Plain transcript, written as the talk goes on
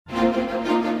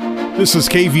This is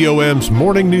KVOM's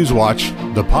Morning News Watch,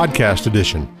 the podcast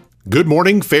edition. Good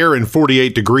morning, fair and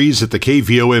 48 degrees at the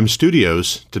KVOM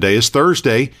studios. Today is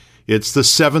Thursday. It's the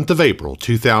 7th of April,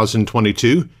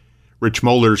 2022. Rich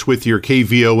Mollers with your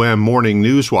KVOM Morning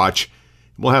News Watch.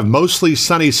 We'll have mostly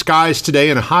sunny skies today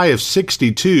and a high of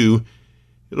 62.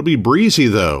 It'll be breezy,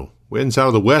 though. Winds out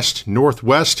of the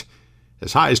west-northwest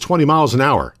as high as 20 miles an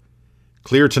hour.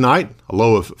 Clear tonight, a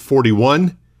low of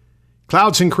 41.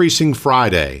 Clouds increasing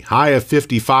Friday, high of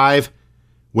 55.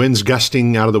 Winds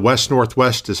gusting out of the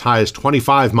west-northwest as high as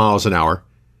 25 miles an hour.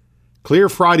 Clear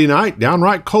Friday night,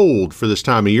 downright cold for this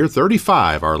time of year,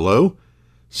 35 our low.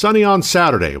 Sunny on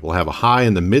Saturday, we'll have a high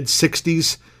in the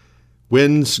mid-60s.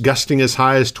 Winds gusting as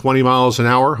high as 20 miles an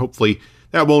hour. Hopefully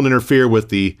that won't interfere with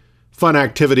the fun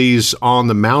activities on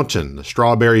the mountain, the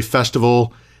Strawberry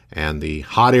Festival and the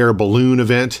hot air balloon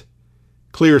event.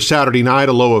 Clear Saturday night,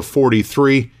 a low of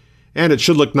 43. And it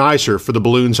should look nicer for the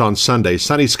balloons on Sunday.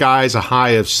 Sunny skies, a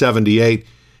high of 78,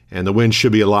 and the wind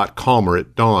should be a lot calmer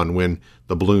at dawn when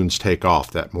the balloons take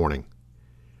off that morning.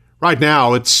 Right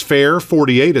now, it's fair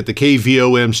 48 at the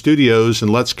KVOM studios, and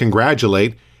let's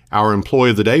congratulate our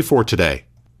employee of the day for today.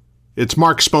 It's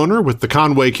Mark Sponer with the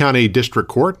Conway County District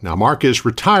Court. Now, Mark is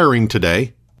retiring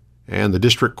today, and the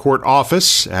District Court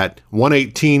office at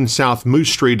 118 South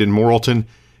Moose Street in Morrilton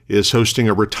is hosting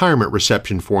a retirement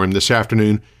reception for him this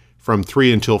afternoon from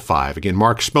 3 until 5. Again,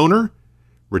 Mark Sponer,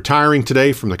 retiring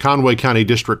today from the Conway County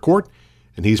District Court,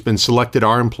 and he's been selected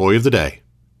our Employee of the Day.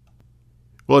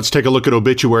 Well, let's take a look at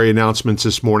obituary announcements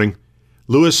this morning.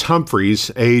 Lewis Humphreys,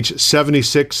 age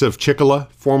 76 of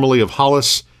Chicala, formerly of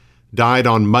Hollis, died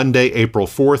on Monday, April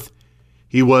 4th.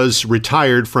 He was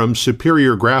retired from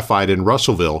Superior Graphite in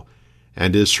Russellville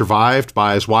and is survived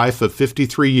by his wife of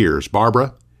 53 years,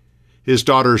 Barbara, his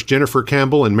daughters Jennifer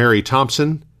Campbell and Mary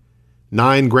Thompson,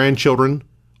 9 grandchildren,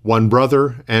 1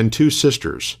 brother, and 2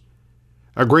 sisters.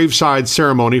 A graveside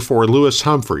ceremony for Lewis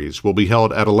Humphreys will be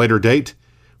held at a later date,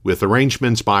 with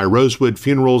arrangements by Rosewood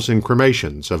Funerals and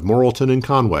Cremations of Morrilton and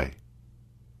Conway.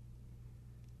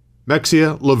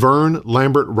 Mexia Laverne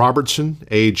Lambert Robertson,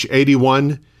 age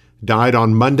 81, died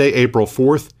on Monday, April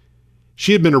 4th.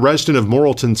 She had been a resident of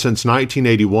Morrilton since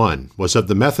 1981, was of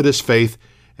the Methodist faith,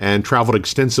 and traveled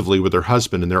extensively with her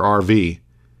husband in their RV.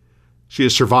 She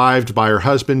is survived by her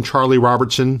husband, Charlie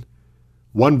Robertson,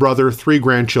 1 brother, 3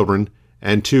 grandchildren,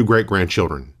 and 2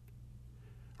 great-grandchildren.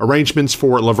 Arrangements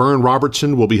for Laverne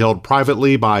Robertson will be held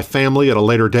privately by family at a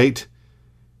later date.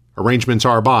 Arrangements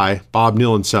are by Bob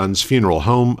Neal & Sons Funeral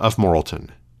Home of Morrilton.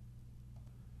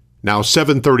 Now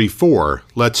 7:34,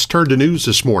 let's turn to news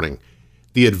this morning.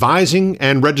 The advising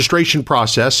and registration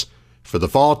process for the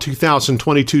fall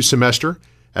 2022 semester,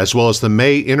 as well as the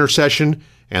May intersession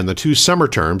and the 2 summer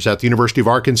terms at the University of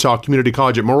Arkansas Community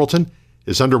College at Morrilton,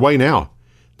 is underway now.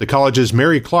 The college's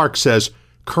Mary Clark says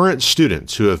current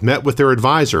students who have met with their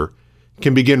advisor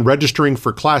can begin registering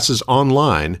for classes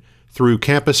online through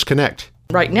Campus Connect.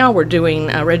 Right now we're doing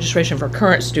registration for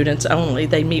current students only.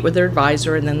 They meet with their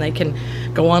advisor and then they can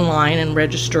go online and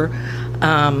register.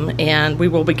 And we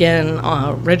will begin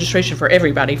registration for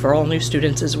everybody, for all new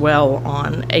students as well,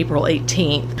 on April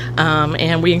 18th.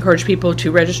 And we encourage people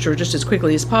to register just as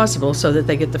quickly as possible so that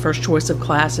they get the first choice of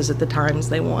classes at the times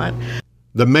they want.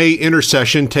 The May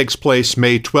intersession takes place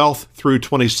May 12th through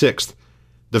 26th.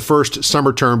 The first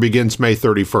summer term begins May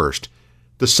 31st.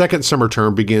 The second summer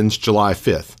term begins July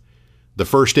 5th. The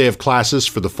first day of classes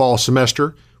for the fall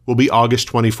semester will be August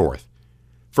 24th.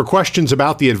 For questions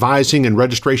about the advising and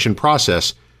registration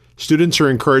process, students are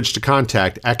encouraged to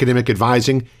contact Academic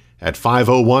Advising at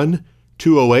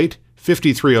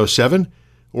 501-208-5307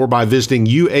 or by visiting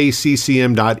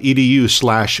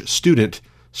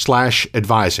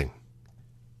uaccm.edu/student/advising.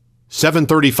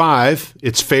 7:35,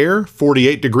 it's fair,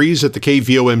 48 degrees at the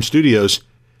KVOM studios.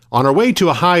 On our way to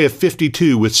a high of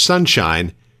 52 with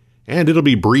sunshine, and it'll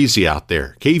be breezy out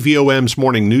there. KVOM's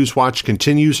Morning News Watch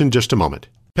continues in just a moment.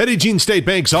 Petit Jean State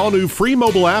Bank's all-new free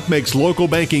mobile app makes local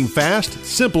banking fast,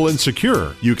 simple, and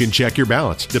secure. You can check your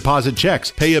balance, deposit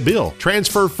checks, pay a bill,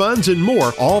 transfer funds, and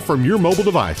more, all from your mobile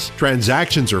device.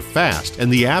 Transactions are fast,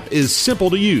 and the app is simple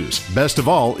to use. Best of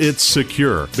all, it's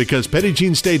secure, because Petit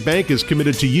Jean State Bank is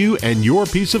committed to you and your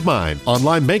peace of mind.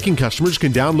 Online banking customers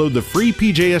can download the free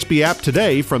PJSB app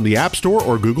today from the App Store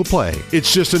or Google Play.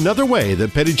 It's just another way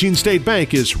that Petit Jean State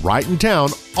Bank is right in town,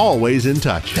 always in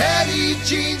touch. Petit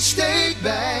Jean State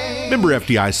Bank. Member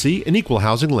FDIC, an equal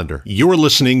housing lender. You're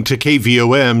listening to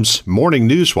KVOM's Morning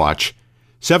News Watch,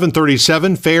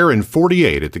 7:37 fair and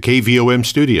 48 at the KVOM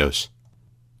studios.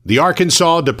 The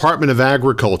Arkansas Department of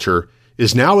Agriculture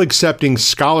is now accepting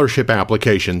scholarship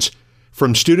applications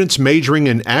from students majoring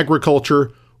in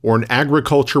agriculture or an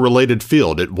agriculture-related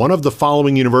field at one of the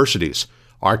following universities: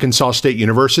 Arkansas State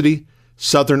University,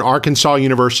 Southern Arkansas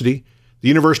University, the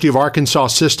University of Arkansas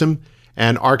System,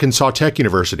 and Arkansas Tech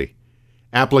University.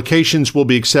 Applications will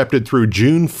be accepted through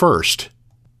June 1st.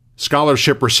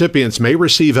 Scholarship recipients may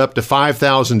receive up to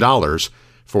 $5,000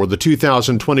 for the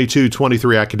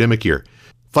 2022-23 academic year.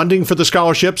 Funding for the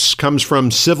scholarships comes from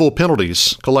civil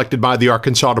penalties collected by the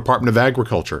Arkansas Department of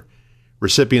Agriculture.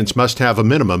 Recipients must have a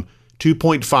minimum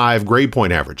 2.5 grade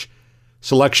point average.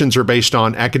 Selections are based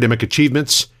on academic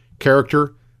achievements,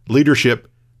 character, leadership,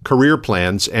 career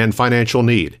plans, and financial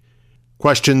need.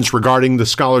 Questions regarding the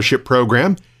scholarship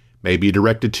program may be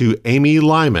directed to Amy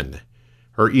Lyman.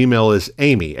 Her email is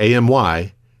amy,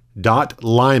 A-M-Y,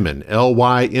 .lyman,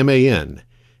 L-Y-M-A-N,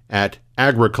 at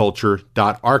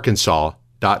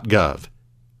agriculture.arkansas.gov.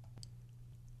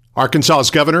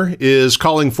 Arkansas's governor is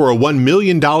calling for a $1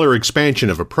 million expansion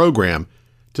of a program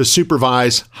to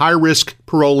supervise high-risk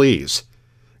parolees.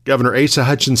 Governor Asa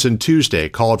Hutchinson Tuesday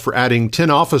called for adding 10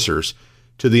 officers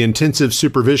to the intensive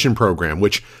supervision program,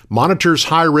 which monitors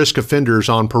high-risk offenders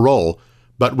on parole,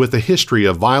 but with a history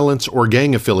of violence or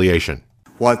gang affiliation.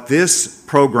 What this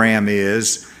program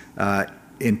is,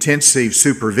 intensive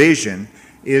supervision,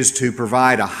 is to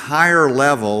provide a higher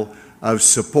level of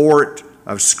support,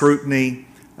 of scrutiny,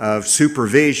 of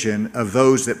supervision of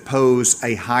those that pose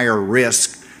a higher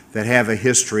risk, that have a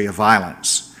history of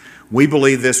violence. We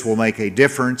believe this will make a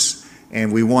difference,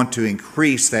 and we want to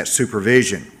increase that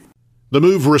supervision. The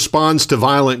move responds to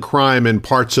violent crime in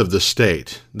parts of the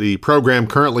state. The program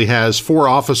currently has 4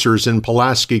 officers in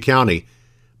Pulaski County,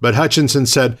 but Hutchinson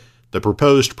said the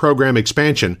proposed program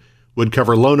expansion would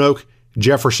cover Lonoke,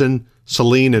 Jefferson,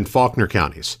 Saline, and Faulkner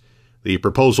counties. The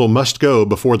proposal must go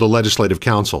before the Legislative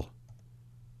Council.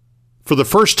 For the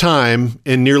first time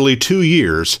in nearly 2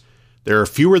 years, there are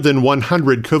fewer than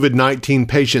 100 COVID-19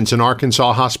 patients in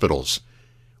Arkansas hospitals.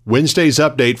 Wednesday's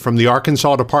update from the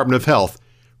Arkansas Department of Health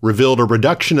revealed a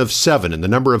reduction of 7 in the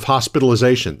number of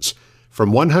hospitalizations,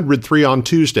 from 103 on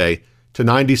Tuesday to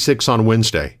 96 on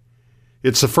Wednesday.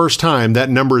 It's the first time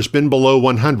that number has been below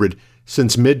 100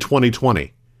 since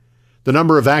mid-2020. The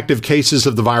number of active cases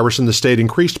of the virus in the state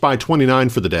increased by 29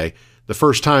 for the day, the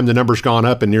first time the number's gone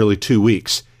up in nearly 2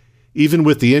 weeks. Even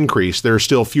with the increase, there are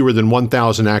still fewer than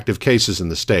 1,000 active cases in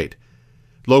the state.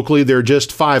 Locally, there are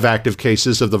just 5 active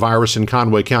cases of the virus in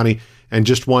Conway County and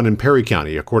just 1 in Perry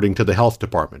County, according to the health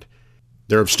department.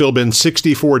 There have still been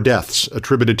 64 deaths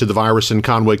attributed to the virus in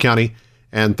Conway County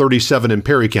and 37 in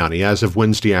Perry County as of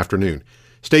Wednesday afternoon.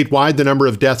 Statewide, the number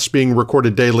of deaths being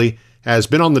recorded daily has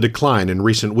been on the decline in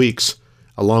recent weeks,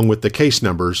 along with the case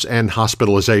numbers and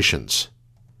hospitalizations.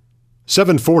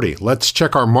 7:40, let's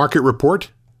check our market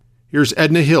report. Here's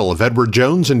Edna Hill of Edward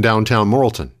Jones in downtown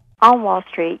Morrilton. On Wall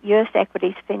Street, U.S.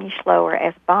 equities finished lower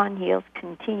as bond yields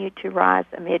continued to rise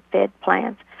amid Fed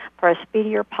plans for a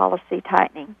speedier policy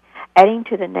tightening. Adding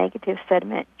to the negative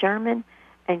sentiment, German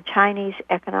and Chinese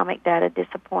economic data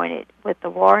disappointed, with the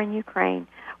war in Ukraine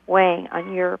weighing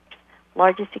on Europe's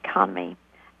largest economy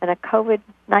and a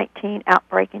COVID-19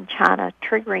 outbreak in China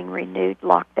triggering renewed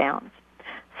lockdowns.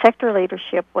 Sector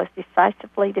leadership was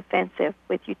decisively defensive,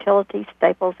 with utility,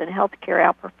 staples, and healthcare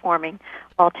outperforming,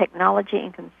 while technology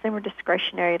and consumer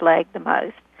discretionary lagged the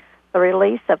most. The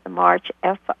release of the March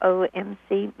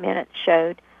FOMC minutes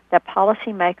showed that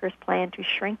policymakers plan to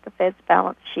shrink the Fed's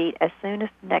balance sheet as soon as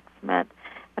next month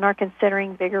and are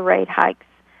considering bigger rate hikes.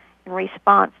 In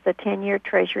response, the 10-year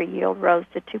Treasury yield rose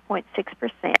to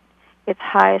 2.6%, its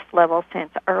highest level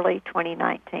since early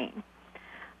 2019.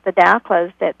 The Dow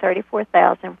closed at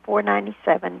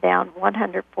 34,497, down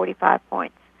 145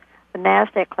 points. The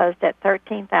Nasdaq closed at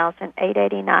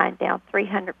 13,889, down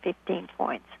 315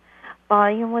 points.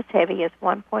 Volume was heavy as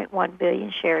 1.1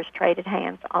 billion shares traded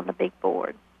hands on the big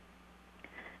board.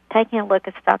 Taking a look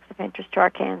at stocks of interest to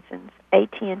Arkansans,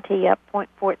 AT&T up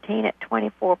 0.14 at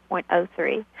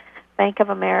 24.03. Bank of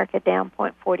America down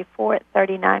 0.44 at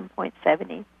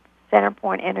 39.70.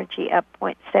 CenterPoint Energy up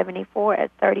 0.74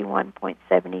 at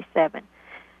 31.77.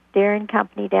 Deere &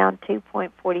 Company down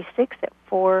 2.46 at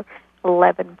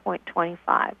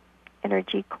 411.25.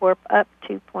 Energy Corp up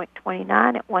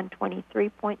 2.29 at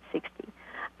 123.60.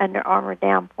 Under Armour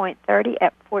down 0.30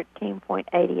 at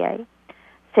 14.88.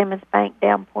 Simmons Bank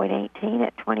down 0.18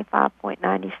 at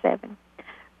 25.97.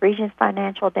 Regions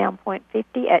Financial down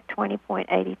 0.50 at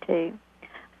 20.82.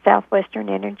 Southwestern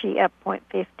Energy up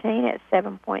 0.15 at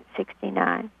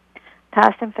 7.69.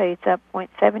 Tyson Foods up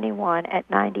 0.71 at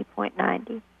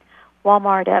 90.90.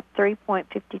 Walmart up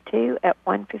 3.52 at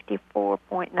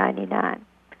 154.99.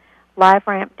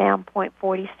 LiveRamp down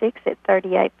 0.46 at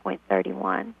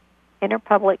 38.31.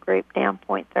 Interpublic Group down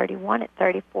 0.31 at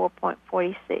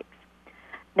 34.46.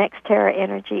 NextEra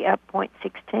Energy up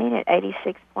 0.16 at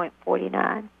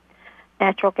 86.49.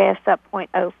 Natural gas up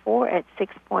 0.04 at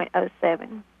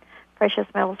 6.07. Precious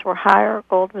metals were higher.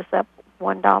 Gold was up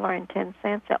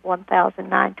 $1.10 at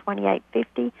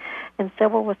 $1,928.50, and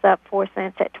silver was up 4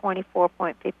 cents at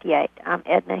 24.58. I'm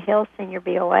Edna Hill, Senior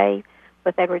BOA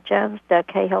with Edward Jones, Doug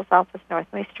Cahill's office, North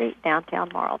Moose Street, downtown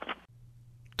Morrilton.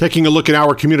 Taking a look at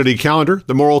our community calendar,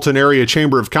 the Morrilton Area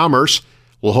Chamber of Commerce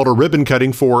will hold a ribbon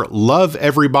cutting for Love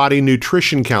Everybody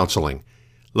Nutrition Counseling,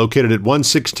 located at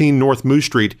 116 North Moose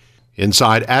Street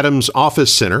inside Adams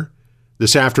Office Center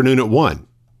this afternoon at 1.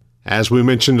 As we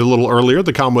mentioned a little earlier,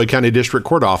 the Conway County District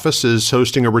Court Office is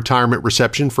hosting a retirement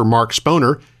reception for Mark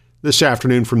Sponer this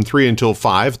afternoon from 3 until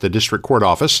 5 at the District Court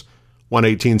Office,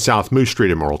 118 South Moose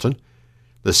Street in Morrilton.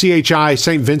 The CHI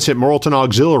St. Vincent Morrilton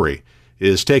Auxiliary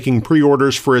is taking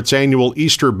pre-orders for its annual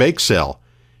Easter bake sale.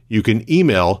 You can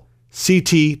email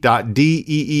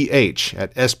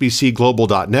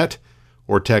ct.deeh@sbcglobal.net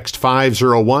or text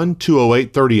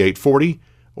 501-208-3840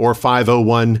 or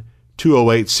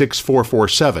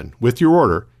 501-208-6447 with your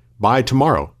order by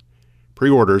tomorrow.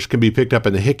 Pre-orders can be picked up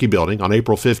in the Hickey Building on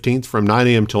April 15th from 9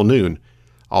 a.m. till noon.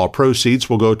 All proceeds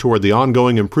will go toward the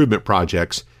ongoing improvement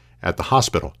projects at the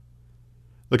hospital.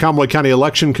 The Conway County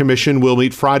Election Commission will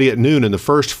meet Friday at noon in the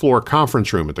first floor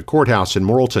conference room at the courthouse in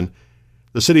Morrilton.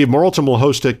 The City of Morrilton will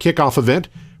host a kickoff event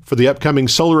for the upcoming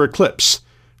solar eclipse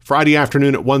Friday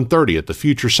afternoon at 1:30 at the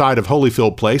future site of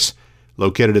Holyfield Place,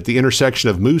 located at the intersection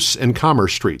of Moose and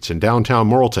Commerce Streets in downtown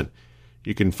Morrilton.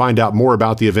 You can find out more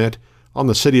about the event on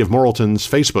the City of Morrilton's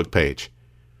Facebook page.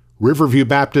 Riverview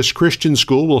Baptist Christian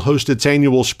School will host its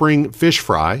annual spring fish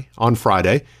fry on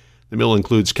Friday. The meal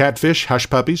includes catfish, hush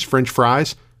puppies, French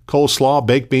fries, coleslaw,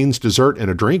 baked beans, dessert,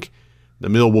 and a drink. The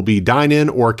meal will be dine-in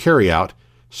or carry-out,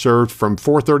 served from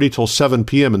 4:30 till 7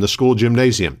 p.m. in the school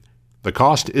gymnasium. The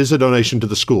cost is a donation to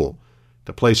the school.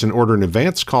 To place an order in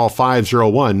advance, call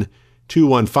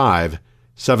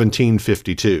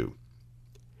 501-215-1752.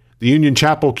 The Union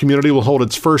Chapel community will hold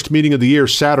its first meeting of the year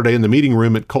Saturday in the meeting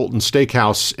room at Colton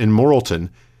Steakhouse in Morrilton.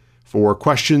 For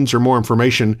questions or more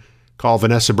information, call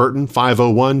Vanessa Burton,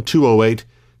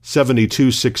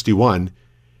 501-208-7261.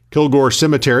 Kilgore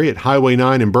Cemetery at Highway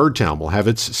 9 in Birdtown will have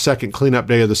its second cleanup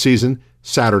day of the season,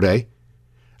 Saturday.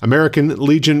 American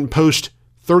Legion Post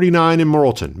 39 in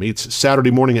Morrilton meets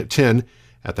Saturday morning at 10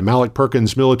 at the Malik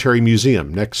Perkins Military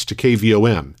Museum next to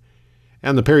KVOM.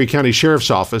 And the Perry County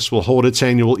Sheriff's Office will hold its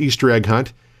annual Easter egg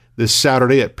hunt this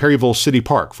Saturday at Perryville City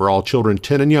Park for all children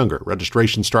 10 and younger.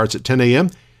 Registration starts at 10 a.m.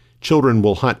 Children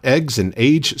will hunt eggs in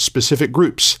age-specific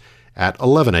groups at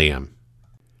 11 a.m.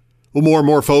 Well, more and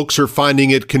more folks are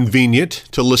finding it convenient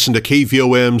to listen to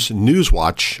KVOM's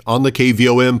Newswatch on the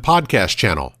KVOM podcast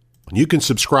channel. You can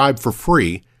subscribe for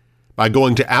free by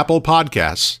going to Apple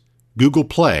Podcasts, Google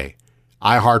Play,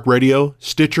 iHeartRadio,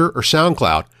 Stitcher, or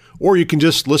SoundCloud, or you can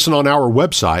just listen on our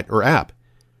website or app.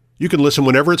 You can listen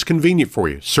whenever it's convenient for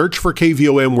you. Search for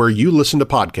KVOM where you listen to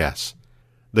podcasts.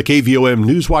 The KVOM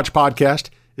Newswatch podcast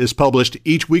is published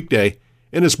each weekday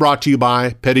and is brought to you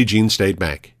by Petit Jean State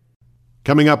Bank.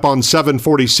 Coming up on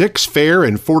 746, fair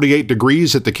and 48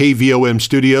 degrees at the KVOM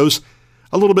studios.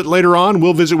 A little bit later on,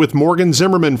 we'll visit with Morgan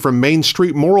Zimmerman from Main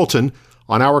Street Morrilton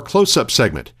on our close-up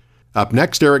segment. Up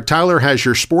next, Eric Tyler has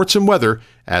your sports and weather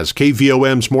as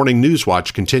KVOM's Morning News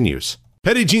Watch continues.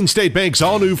 Petit Jean State Bank's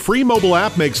all-new free mobile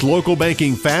app makes local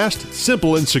banking fast,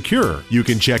 simple, and secure. You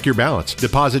can check your balance,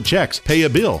 deposit checks, pay a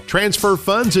bill, transfer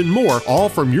funds, and more, all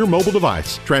from your mobile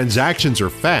device. Transactions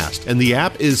are fast, and the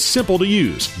app is simple to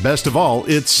use. Best of all,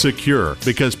 it's secure,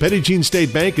 because Petit Jean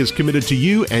State Bank is committed to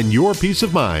you and your peace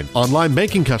of mind. Online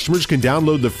banking customers can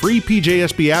download the free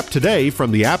PJSB app today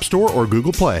from the App Store or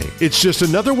Google Play. It's just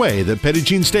another way that Petit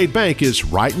Jean State Bank is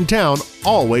right in town,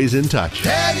 always in touch.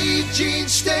 Petit Jean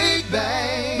State Bank.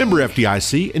 Member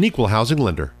FDIC, an equal housing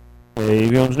lender.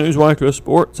 KVOM's Newswatch with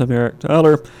Sports. I'm Eric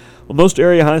Tyler. Well, most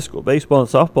area high school baseball and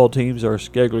softball teams are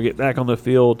scheduled to get back on the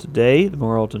field today. The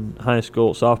Morrilton High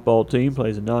School softball team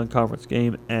plays a non-conference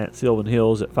game at Sylvan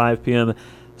Hills at 5 p.m.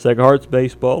 Sacred Hearts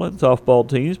baseball and softball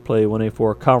teams play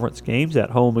 1A4 conference games at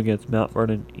home against Mount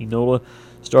Vernon Enola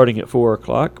starting at 4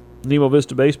 o'clock. Nemo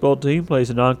Vista baseball team plays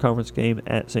a non-conference game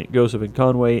at St. Joseph in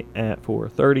Conway at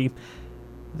 4:30.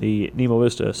 The Nemo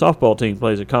Vista softball team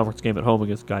plays a conference game at home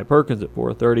against Guy Perkins at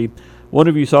 4:30.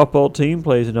 Wonderview softball team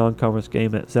plays a non-conference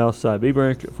game at Southside B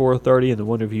Branch at 4:30, and the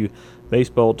Wonderview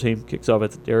baseball team kicks off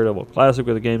at the Daredevil Classic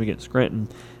with a game against Scranton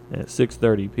at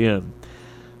 6:30 p.m.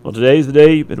 Well, today's the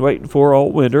day you've been waiting for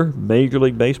all winter, Major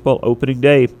League Baseball opening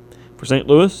day. For St.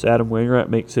 Louis, Adam Wainwright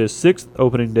makes his 6th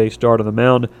opening day start on the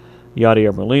mound.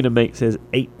 Yadier Molina makes his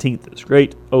 18th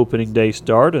straight opening day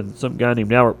start, and some guy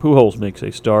named Albert Pujols makes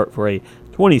a start for a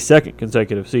 22nd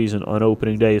consecutive season on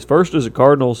opening days. First as a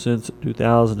Cardinal since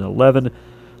 2011.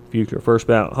 Future first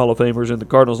ballot Hall of Famers in the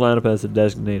Cardinals lineup as a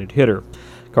designated hitter.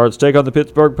 Cards take on the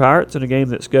Pittsburgh Pirates in a game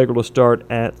that's scheduled to start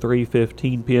at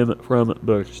 3:15 p.m. from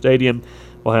Busch Stadium.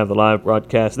 We'll have the live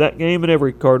broadcast of that game and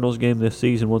every Cardinals game this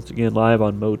season once again live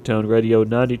on Motown Radio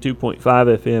 92.5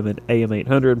 FM and AM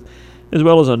 800, as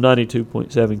well as on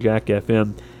 92.7 Jack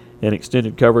FM. And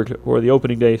extended coverage for the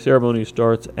opening day ceremony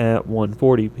starts at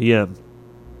 1:40 p.m.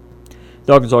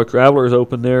 The Arkansas Travelers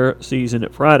open their season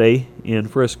Friday in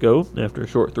Frisco. After a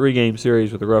short 3-game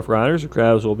series with the Rough Riders, the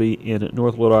Travs will be in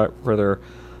North Little Rock for their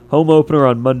home opener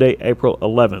on Monday, April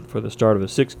 11th, for the start of a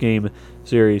 6-game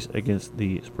series against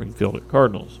the Springfield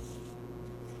Cardinals.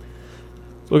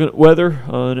 Looking at weather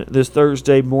on this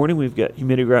Thursday morning, we've got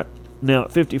humidity right now at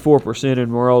 54%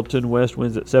 in Morrilton, west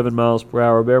winds at 7 miles per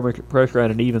hour, barometric pressure at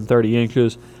an even 30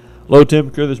 inches. Low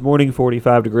temperature this morning,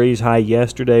 45 degrees. High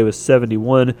yesterday was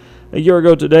 71. A year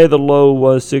ago today, the low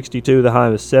was 62. The high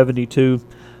was 72.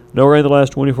 No rain the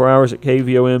last 24 hours at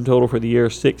KVOM. Total for the year,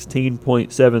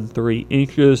 16.73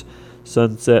 inches.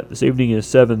 Sunset this evening is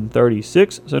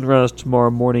 7:36. Sunrise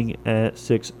tomorrow morning at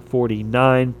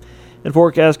 6:49. And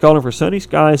forecast calling for sunny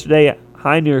skies today.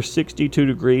 High near 62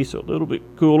 degrees, so a little bit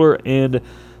cooler and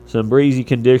some breezy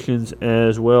conditions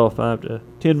as well. 5 to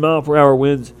 10 mile per hour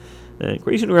winds,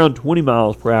 increasing around 20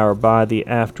 miles per hour by the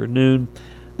afternoon.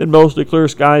 Then mostly clear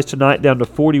skies tonight, down to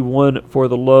 41 for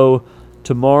the low.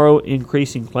 Tomorrow,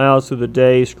 increasing clouds through the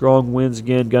day. Strong winds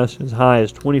again, gusting as high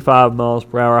as 25 miles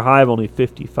per hour. High of only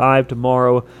 55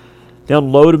 tomorrow.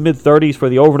 Down low to mid-30s for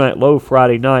the overnight low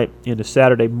Friday night into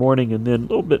Saturday morning. And then a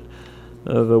little bit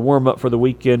of a warm-up for the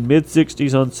weekend.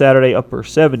 Mid-60s on Saturday, upper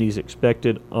 70s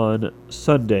expected on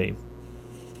Sunday.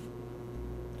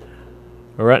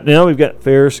 Right now we've got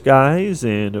fair skies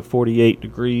and 48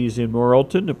 degrees in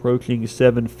Morrilton, approaching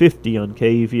 750 on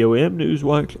KVOM.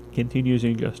 Newswatch continues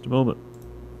in just a moment.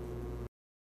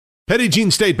 Petit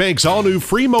Jean State Bank's all-new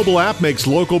free mobile app makes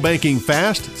local banking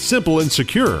fast, simple, and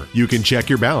secure. You can check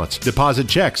your balance, deposit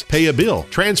checks, pay a bill,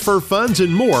 transfer funds,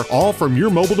 and more, all from your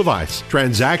mobile device.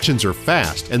 Transactions are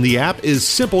fast, and the app is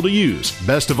simple to use.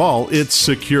 Best of all, it's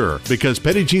secure, because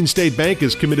Petit Jean State Bank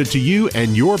is committed to you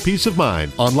and your peace of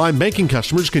mind. Online banking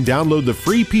customers can download the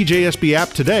free PJSB app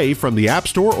today from the App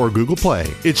Store or Google Play.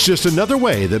 It's just another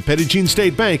way that Petit Jean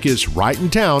State Bank is right in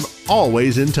town,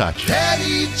 always in touch.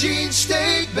 Petit Jean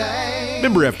State Bank.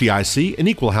 Member FDIC, an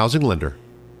equal housing lender.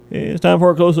 It's time for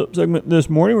our close-up segment this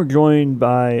morning. We're joined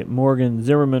by Morgan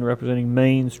Zimmerman, representing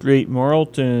Main Street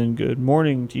Morrilton. Good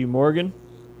morning to you, Morgan.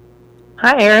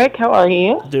 Hi, Eric. How are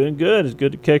you? Doing good. It's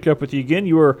good to catch up with you again.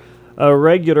 You were a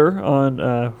regular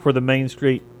on for the Main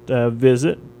Street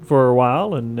visit for a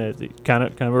while, and it's kind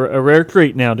of a rare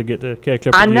treat now to get to catch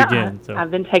up with you again. So.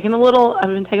 I've been taking a little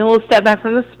step back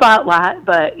from the spotlight,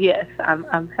 but yes,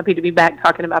 I'm happy to be back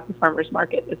talking about the farmers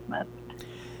market this month.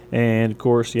 And of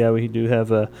course, yeah, we do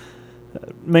have a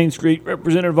Main Street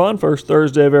representative on first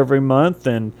Thursday of every month,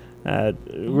 and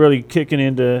really kicking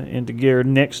into gear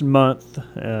next month,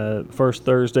 first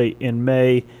Thursday in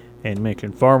May. And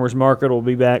mentioned farmers market will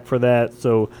be back for that,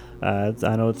 so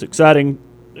I know it's exciting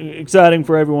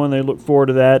for everyone. They look forward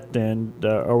to that. And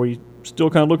are we still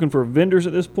kind of looking for vendors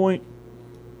at this point?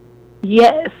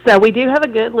 Yes, so we do have a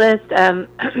good list.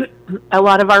 A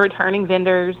lot of our returning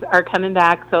vendors are coming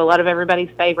back, so a lot of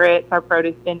everybody's favorites, our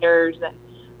produce vendors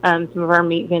and some of our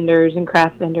meat vendors and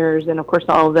craft vendors, and of course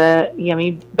all the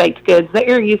yummy baked goods that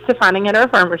you're used to finding at our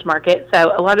farmers market.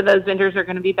 So a lot of those vendors are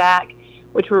going to be back,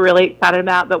 which we're really excited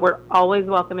about, but we're always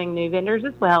welcoming new vendors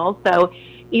as well. So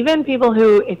even people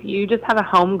who, if you just have a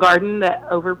home garden that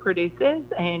overproduces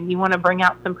and you want to bring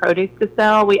out some produce to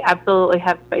sell, we absolutely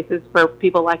have spaces for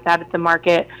people like that at the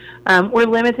market. We're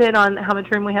limited on how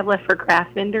much room we have left for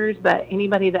craft vendors, but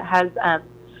anybody that has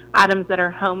items that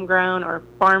are homegrown or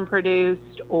farm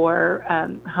produced or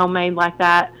homemade like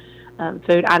that,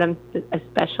 food items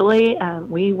especially,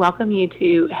 we welcome you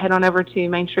to head on over to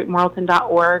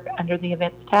mainstreetmorrilton.org under the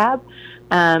events tab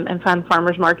and find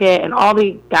farmers market, and all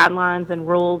the guidelines and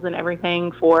rules and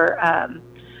everything for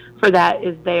that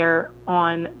is there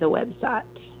on the website.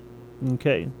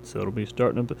 Okay, so it'll be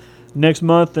starting up next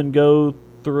month and go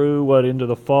through into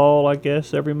the fall, I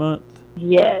guess, every month?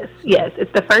 Yes.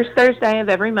 It's the first Thursday of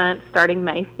every month starting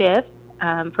May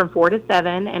 5th from 4 to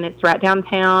 7, and it's right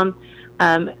downtown.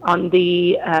 On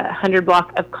the 100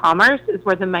 block of Commerce is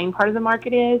where the main part of the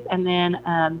market is. And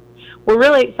then we're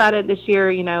really excited this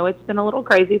year. You know, it's been a little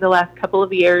crazy the last couple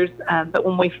of years, but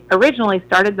when we originally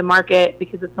started the market,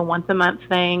 because it's a once-a-month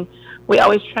thing, we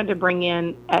always try to bring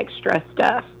in extra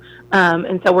stuff.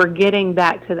 And so we're getting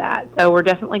back to that. So we're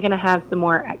definitely going to have some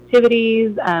more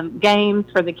activities, games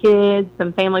for the kids,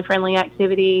 some family-friendly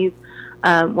activities.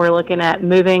 We're looking at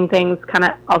moving things kind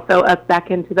of also up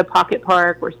back into the pocket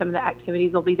park where some of the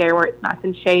activities will be there where it's nice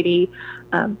and shady.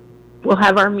 We'll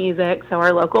have our music, so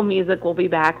our local music will be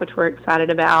back, which we're excited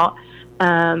about.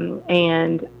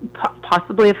 And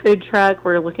possibly a food truck.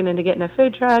 We're looking into getting a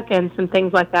food truck and some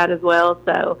things like that as well.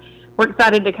 So we're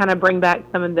excited to kind of bring back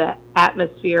some of the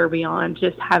atmosphere beyond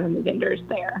just having the vendors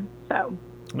there. So,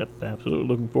 yep, absolutely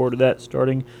looking forward to that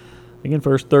starting again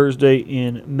first Thursday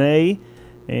in May.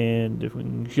 And if we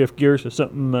can shift gears to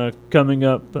something coming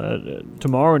up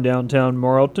tomorrow in downtown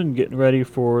Morrilton, getting ready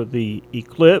for the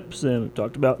eclipse, and we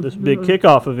talked about this big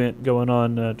kickoff event going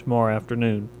on tomorrow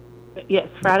afternoon. Yes,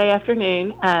 Friday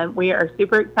afternoon. We are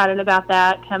super excited about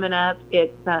that coming up.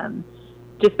 It's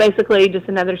just basically just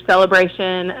another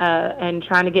celebration and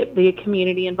trying to get the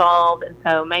community involved. And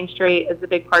so Main Street is a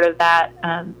big part of that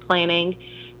planning.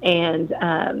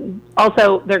 And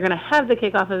also they're going to have the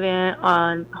kickoff event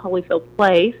on Holyfield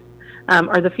Place,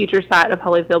 or the future site of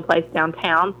Holyfield Place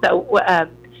downtown. So,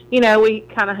 we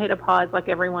kind of hit a pause like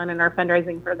everyone in our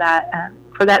fundraising for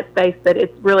that space, but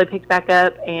it's really picked back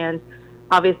up. And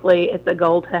obviously it's a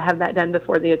goal to have that done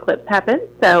before the eclipse happens.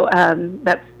 So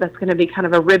that's going to be kind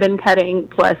of a ribbon cutting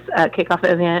plus a kickoff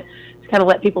event to kind of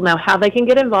let people know how they can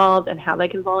get involved and how they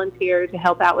can volunteer to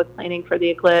help out with planning for the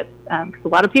eclipse. Because a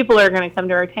lot of people are going to come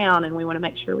to our town, and we want to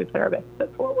make sure we put our best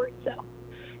foot forward. So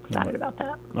excited about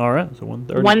that. All right, so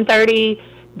 1:30. 1:30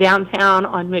 downtown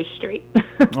on Moose Street.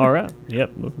 All right,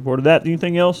 yep, looking forward to that.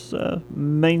 Anything else,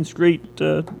 Main Street?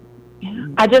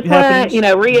 I just want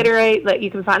to, reiterate that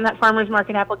you can find that farmers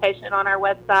market application on our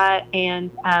website, and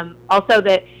also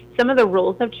that some of the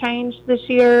rules have changed this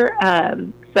year.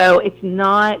 So it's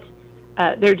not,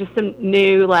 there are just some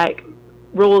new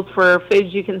rules for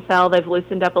foods you can sell. They've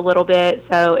loosened up a little bit.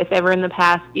 So if ever in the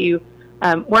past you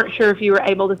weren't sure if you were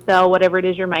able to sell whatever it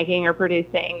is you're making or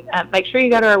producing, make sure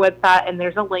you go to our website, and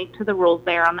there's a link to the rules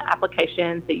there on the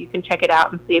application so you can check it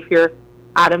out and see if your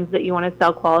items that you want to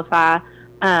sell qualify.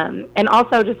 And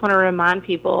also just want to remind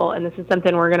people, and this is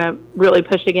something we're going to really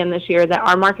push again this year, that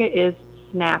our market is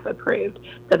SNAP approved.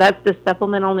 So that's the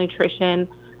Supplemental Nutrition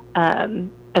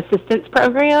Assistance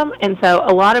Program. And so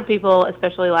a lot of people,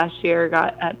 especially last year,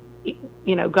 got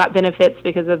benefits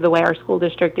because of the way our school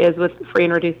district is with free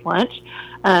and reduced lunch.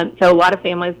 So a lot of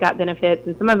families got benefits,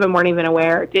 and some of them weren't even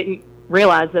aware, didn't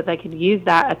realize that they could use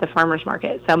that at the farmers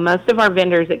market. So most of our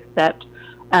vendors accept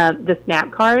the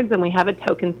SNAP cards, and we have a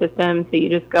token system, so you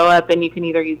just go up and you can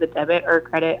either use a debit or a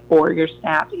credit or your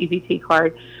SNAP EBT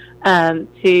card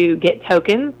to get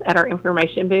tokens at our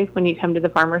information booth when you come to the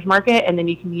farmers market, and then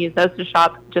you can use those to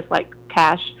shop just like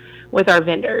cash with our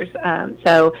vendors.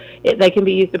 So they can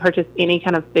be used to purchase any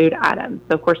kind of food items.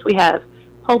 So of course we have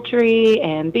poultry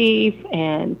and beef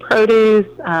and produce,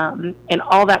 and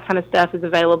all that kind of stuff is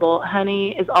available.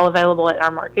 Honey is all available at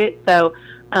our market. So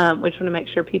we just want to make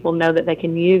sure people know that they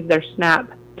can use their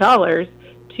SNAP dollars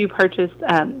to purchase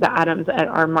the items at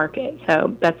our market.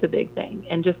 So that's a big thing.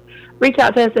 And just reach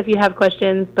out to us if you have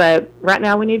questions. But right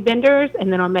now we need vendors,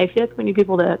 and then on May 5th we need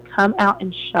people to come out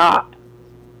and shop.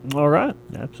 All right,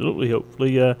 absolutely.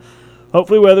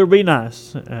 Hopefully weather will be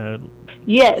nice.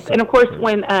 Yes, and of course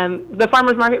when the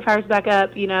farmers market fires back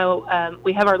up, we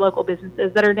have our local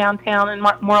businesses that are downtown in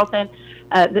Morrilton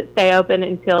that stay open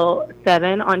until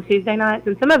 7 on Tuesday nights,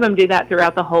 and some of them do that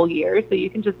throughout the whole year. So you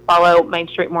can just follow Main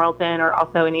Street Morrilton or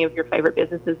also any of your favorite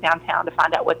businesses downtown to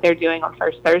find out what they're doing on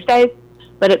first Thursdays.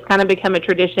 But it's kind of become a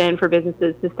tradition for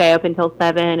businesses to stay up until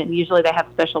 7, and usually they have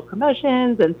special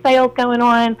promotions and sales going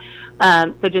on.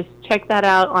 So just check that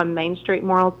out on Main Street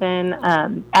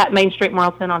Morrilton, at Main Street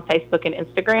Morrilton on Facebook and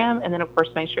Instagram, and then of course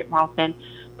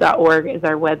mainstreetmorrilton.org is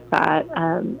our website,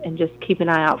 and just keep an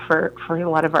eye out for a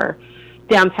lot of our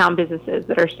downtown businesses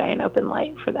that are staying open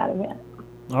late for that event.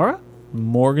 All right.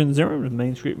 Morgan Zimmerman with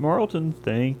Main Street Morrilton,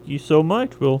 thank you so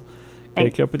much. We'll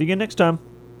catch up with you again next time.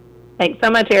 Thanks so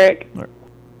much, Eric. All right.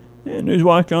 And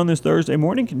Newswatch on this Thursday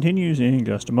morning continues in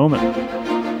just a moment.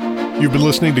 You've been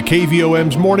listening to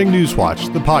KVOM's Morning News Watch,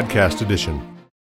 the podcast edition.